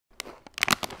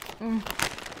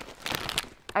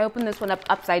I opened this one up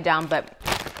upside down, but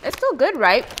it's still good,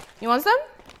 right? You want some?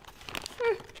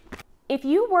 If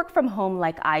you work from home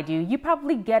like I do, you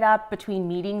probably get up between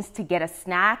meetings to get a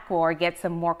snack or get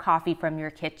some more coffee from your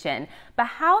kitchen. But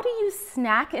how do you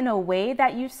snack in a way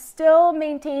that you still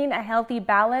maintain a healthy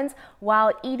balance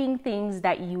while eating things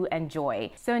that you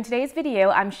enjoy? So in today's video,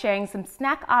 I'm sharing some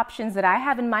snack options that I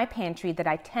have in my pantry that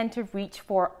I tend to reach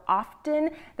for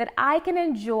often that I can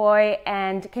enjoy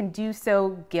and can do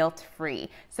so guilt-free.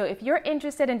 So if you're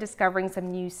interested in discovering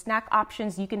some new snack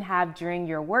options you can have during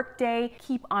your workday,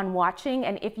 keep on watching.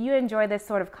 And if you enjoy this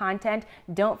sort of content,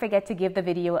 don't forget to give the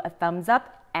video a thumbs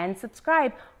up and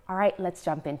subscribe. All right, let's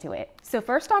jump into it. So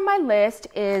first on my list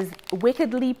is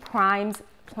Wickedly Prime's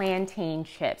plantain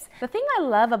chips. The thing I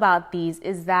love about these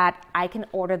is that I can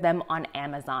order them on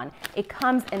Amazon. It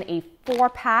comes in a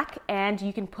 4-pack and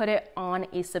you can put it on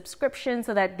a subscription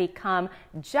so that they come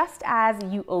just as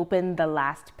you open the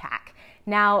last pack.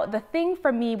 Now, the thing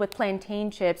for me with plantain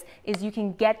chips is you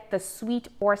can get the sweet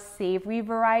or savory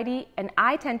variety, and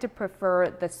I tend to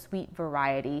prefer the sweet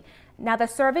variety. Now, the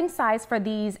serving size for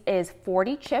these is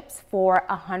 40 chips for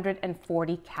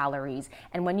 140 calories.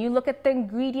 And when you look at the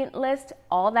ingredient list,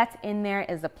 all that's in there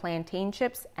is the plantain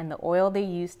chips and the oil they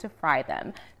use to fry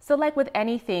them. So like with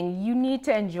anything, you need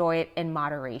to enjoy it in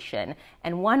moderation.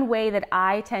 And one way that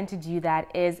I tend to do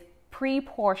that is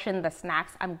pre-portion the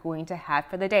snacks I'm going to have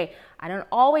for the day. I don't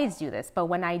always do this, but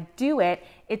when I do it,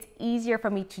 it's easier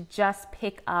for me to just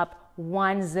pick up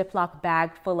one Ziploc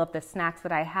bag full of the snacks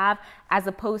that I have, as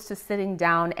opposed to sitting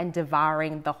down and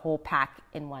devouring the whole pack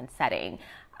in one setting.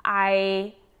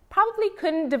 I probably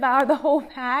couldn't devour the whole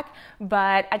pack,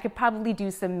 but I could probably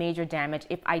do some major damage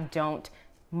if I don't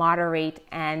moderate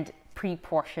and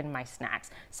pre-portion my snacks.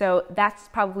 So that's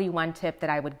probably one tip that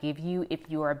I would give you if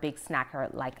you are a big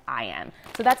snacker like I am.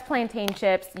 So that's plantain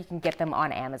chips. You can get them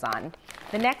on Amazon.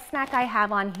 The next snack I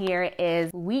have on here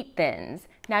is Wheat Thins.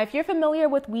 Now, if you're familiar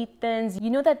with Wheat Thins,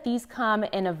 you know that these come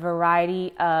in a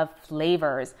variety of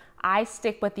flavors. I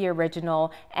stick with the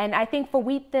original, and I think for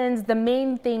Wheat Thins, the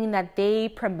main thing that they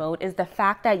promote is the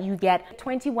fact that you get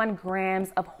 21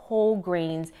 grams of whole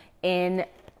grains in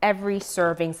every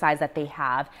serving size that they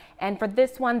have. And for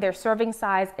this one, their serving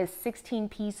size is 16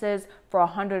 pieces for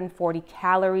 140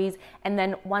 calories. And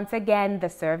then once again, the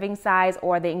serving size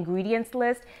or the ingredients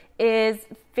list is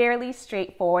fairly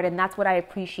straightforward, and that's what I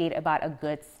appreciate about a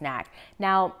good snack.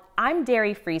 Now, I'm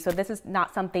dairy free, so this is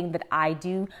not something that I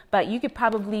do, but you could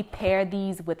probably pair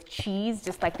these with cheese,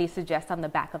 just like they suggest on the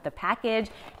back of the package,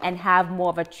 and have more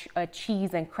of a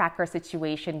cheese and cracker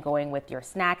situation going with your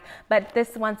snack. But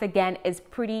this, once again, is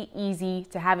pretty easy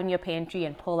to have in your pantry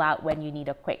and pull out when you need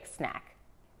a quick snack.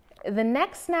 The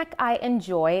next snack I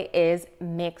enjoy is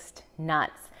mixed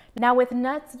nuts. Now with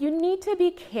nuts, you need to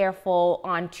be careful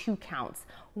on 2 counts.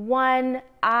 One,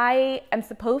 I am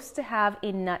supposed to have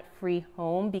a nut-free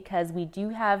home because we do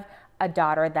have a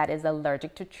daughter that is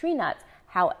allergic to tree nuts.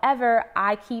 However,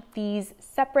 I keep these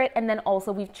separate, and then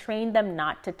also we've trained them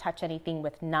not to touch anything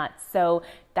with nuts. So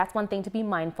that's one thing to be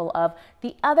mindful of.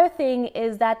 The other thing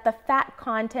is that the fat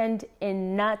content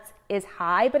in nuts is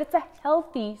high, but it's a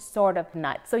healthy sort of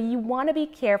nut. So you want to be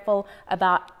careful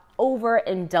about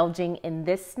overindulging in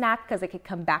this snack because it could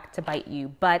come back to bite you.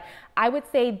 But I would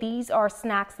say these are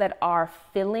snacks that are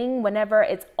filling whenever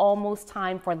it's almost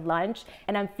time for lunch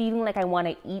and I'm feeling like I want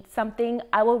to eat something.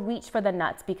 I will reach for the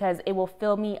nuts because it will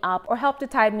fill me up or help to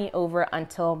tide me over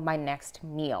until my next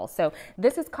meal. So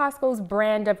this is Costco's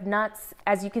brand of nuts.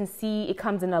 As you can see, it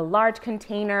comes in a large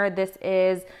container. This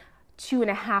is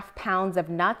 2.5 pounds of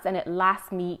nuts, and it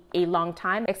lasts me a long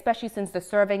time, especially since the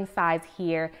serving size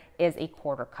here is a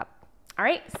 1/4 cup. All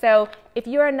right, so if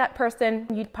you're a nut person,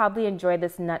 you'd probably enjoy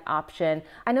this nut option.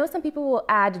 I know some people will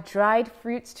add dried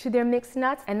fruits to their mixed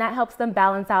nuts, and that helps them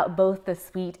balance out both the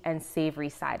sweet and savory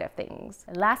side of things.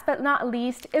 And last but not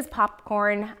least is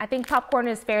popcorn. I think popcorn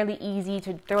is fairly easy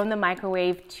to throw in the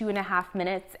microwave, 2.5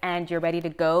 minutes, and you're ready to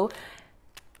go.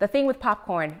 The thing with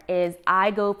popcorn is I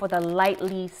go for the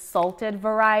lightly salted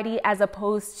variety as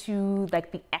opposed to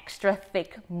like the extra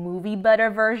thick movie butter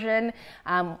version.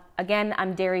 Again,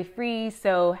 I'm dairy free,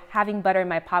 so having butter in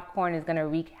my popcorn is gonna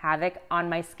wreak havoc on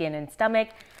my skin and stomach.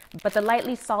 But the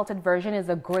lightly salted version is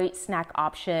a great snack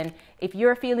option. If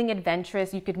you're feeling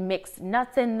adventurous, you could mix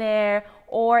nuts in there,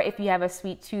 or if you have a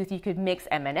sweet tooth, you could mix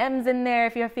M&Ms in there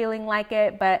if you're feeling like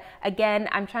it. But again,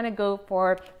 I'm trying to go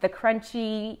for the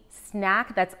crunchy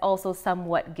snack that's also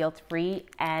somewhat guilt-free,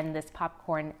 and this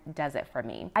popcorn does it for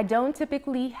me. I don't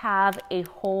typically have a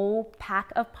whole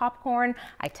pack of popcorn.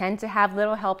 I tend to have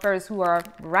little help workers who are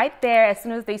right there. As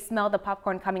soon as they smell the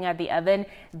popcorn coming out of the oven,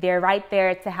 they're right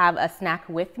there to have a snack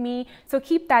with me. So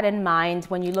keep that in mind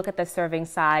when you look at the serving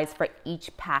size for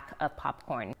each pack of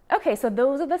popcorn. Okay, so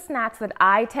those are the snacks that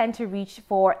I tend to reach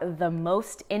for the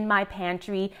most in my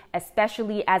pantry,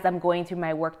 especially as I'm going through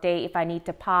my workday. If I need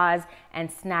to pause and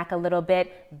snack a little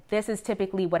bit, this is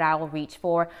typically what I will reach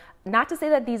for. Not to say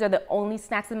that these are the only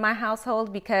snacks in my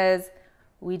household, because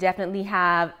we definitely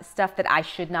have stuff that I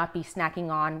should not be snacking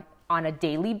on a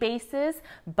daily basis.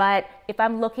 But if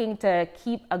I'm looking to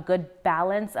keep a good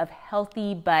balance of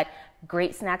healthy but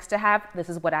great snacks to have, this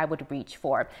is what I would reach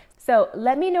for. So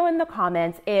let me know in the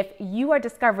comments if you are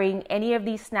discovering any of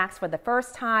these snacks for the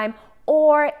first time,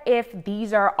 or if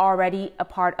these are already a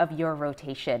part of your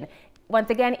rotation. Once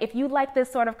again, if you like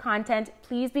this sort of content,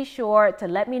 please be sure to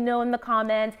let me know in the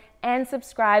comments and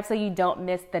subscribe so you don't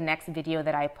miss the next video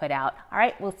that I put out. All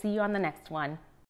right, we'll see you on the next one.